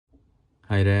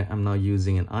Hi there, I'm now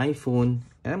using an iPhone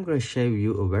and I'm going to share with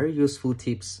you a very useful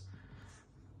tips.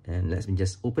 And let me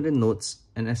just open the notes,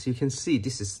 and as you can see,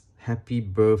 this is happy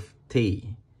birthday.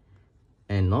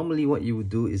 And normally what you would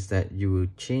do is that you will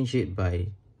change it by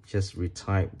just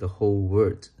retype the whole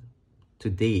word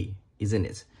today, isn't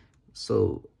it?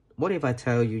 So what if I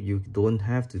tell you you don't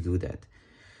have to do that?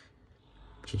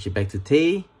 Change it back to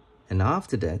day, and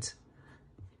after that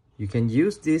you can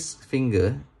use this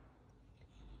finger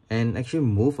and actually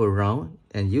move around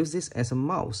and use this as a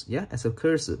mouse, yeah, as a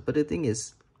cursor. But the thing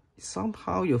is,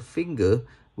 somehow your finger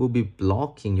will be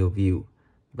blocking your view,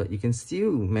 but you can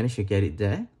still manage to get it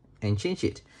there and change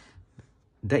it.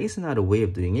 There is another way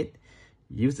of doing it.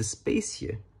 Use the space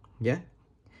here, yeah,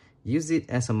 use it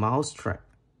as a mouse track,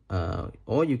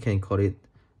 or you can call it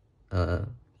a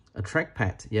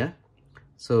trackpad, yeah.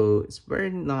 So it's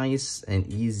very nice and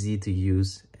easy to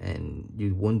use, and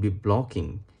you won't be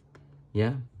blocking,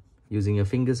 yeah. Using your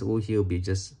fingers over here will be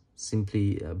just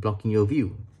simply blocking your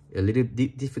view. A little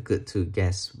bit difficult to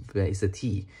guess where is the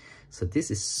T. So this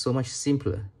is so much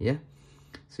simpler, yeah.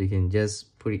 So you can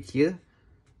just put it here,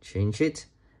 change it,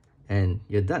 and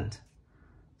you're done.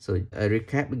 So I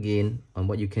recap again on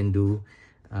what you can do.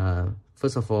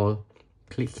 First of all,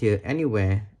 click here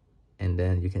anywhere, and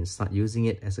then you can start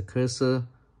using it as a cursor,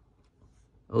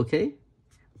 okay?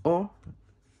 Or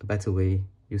a better way,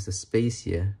 use the space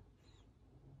here,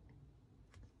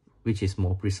 which is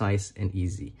more precise and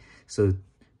easy. So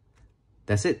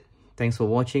that's it. Thanks for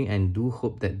watching, and do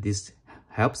hope that this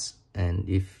helps. And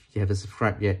if you haven't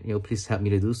subscribed yet, please help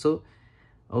me to do so.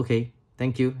 Okay,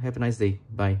 thank you. Have a nice day.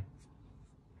 Bye.